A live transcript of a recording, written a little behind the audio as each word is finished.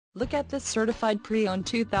Look at this certified pre-owned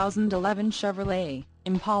 2011 Chevrolet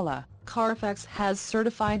Impala. Carfax has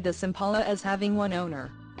certified this Impala as having one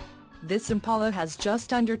owner. This Impala has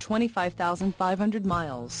just under 25,500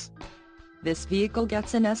 miles. This vehicle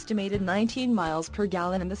gets an estimated 19 miles per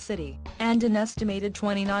gallon in the city, and an estimated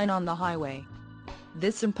 29 on the highway.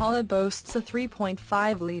 This Impala boasts a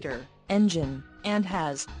 3.5-liter engine, and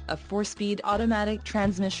has a 4-speed automatic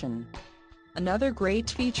transmission. Another great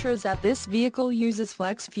feature is that this vehicle uses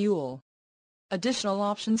flex fuel. Additional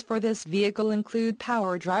options for this vehicle include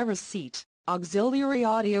power driver's seat, auxiliary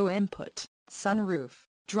audio input, sunroof,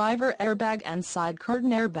 driver airbag and side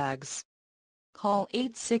curtain airbags. Call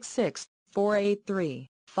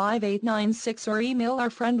 866-483-5896 or email our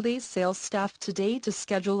friendly sales staff today to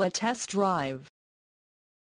schedule a test drive.